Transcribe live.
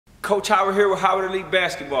Coach Howard here with Howard Elite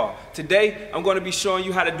Basketball. Today, I'm going to be showing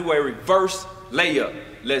you how to do a reverse layup.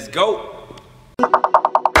 Let's go.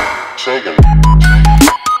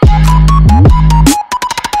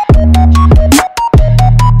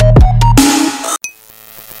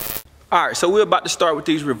 Alright, so we're about to start with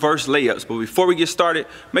these reverse layups, but before we get started,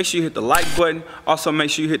 make sure you hit the like button. Also, make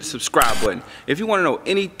sure you hit the subscribe button. If you want to know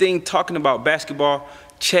anything talking about basketball,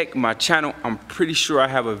 check my channel. I'm pretty sure I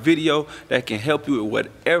have a video that can help you with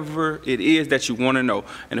whatever it is that you want to know.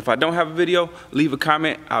 And if I don't have a video, leave a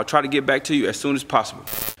comment. I'll try to get back to you as soon as possible.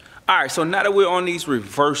 Alright, so now that we're on these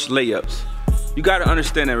reverse layups, you got to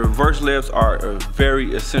understand that reverse layups are a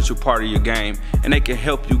very essential part of your game, and they can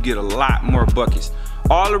help you get a lot more buckets.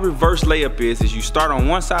 All a reverse layup is you start on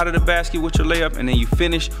one side of the basket with your layup and then you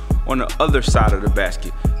finish on the other side of the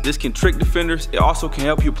basket. This can trick defenders. It also can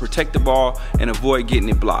help you protect the ball and avoid getting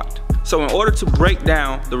it blocked. So in order to break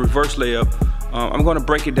down the reverse layup, I'm going to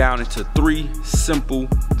break it down into 3 simple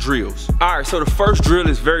drills. Alright, so the first drill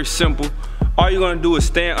is very simple. All you're going to do is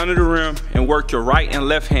stand under the rim and work your right and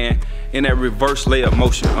left hand in that reverse layup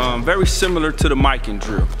motion. Very similar to the miking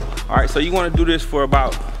drill. Alright, so you want to do this for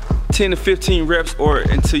about 10 to 15 reps or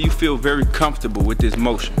until you feel very comfortable with this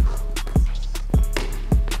motion.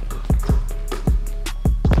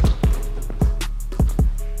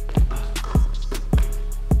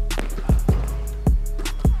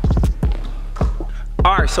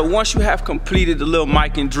 Alright, so once you have completed the little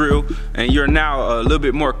miking drill and you're now a little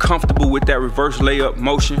bit more comfortable with that reverse layup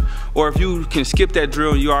motion, or if you can skip that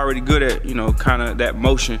drill and you're already good at, kind of that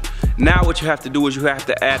motion, now what you have to do is you have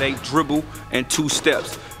to add a dribble and 2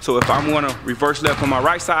 steps. So if I'm going to reverse layup on my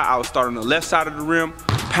right side, I'll start on the left side of the rim,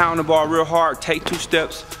 pound the ball real hard, take 2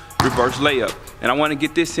 steps, reverse layup. And I want to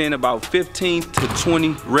get this in about 15 to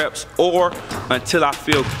 20 reps or until I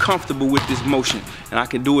feel comfortable with this motion. And I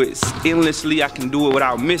can do it endlessly, I can do it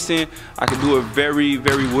without missing, I can do it very,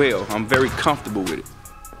 very well. I'm very comfortable with it.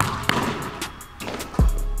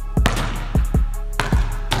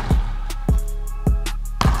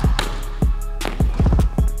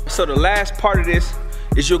 So the last part of this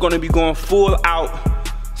is you're going to be going full out,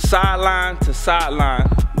 sideline to sideline,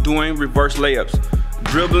 doing reverse layups.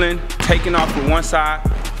 Dribbling, taking off from one side,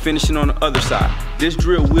 finishing on the other side. This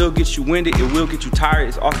drill will get you winded, it will get you tired.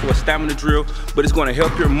 It's also a stamina drill, but it's going to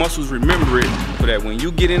help your muscles remember it so that when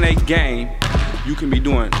you get in a game, you can be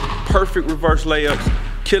doing perfect reverse layups,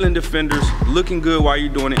 killing defenders, looking good while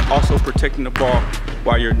you're doing it, also protecting the ball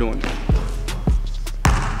while you're doing it.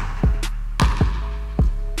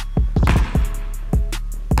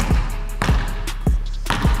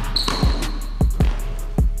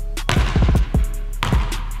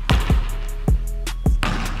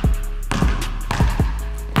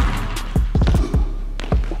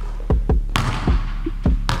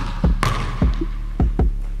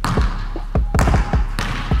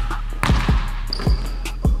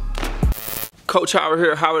 Coach Howard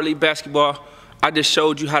here, Howard Elite Basketball. I just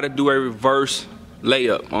showed you how to do a reverse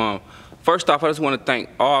layup. First off, I just want to thank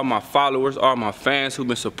all my followers, all my fans who've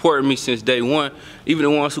been supporting me since day one, even the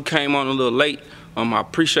ones who came on a little late. I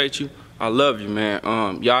appreciate you. I love you,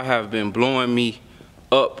 man. Y'all have been blowing me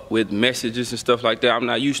up with messages and stuff like that. I'm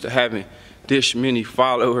not used to having this many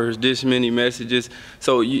followers, this many messages.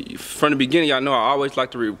 So from the beginning, y'all know I always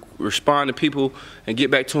like to respond to people and get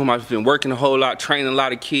back to them. I've been working a whole lot, training a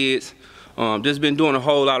lot of kids. Just been doing a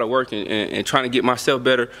whole lot of work and trying to get myself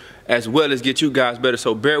better as well as get you guys better.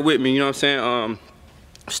 So bear with me, you know what I'm saying?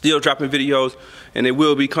 Still dropping videos and they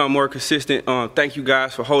will become more consistent. Thank you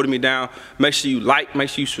guys for holding me down. Make sure you like, make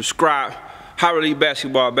sure you subscribe. Howard Elite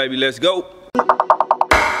Basketball, baby, let's go.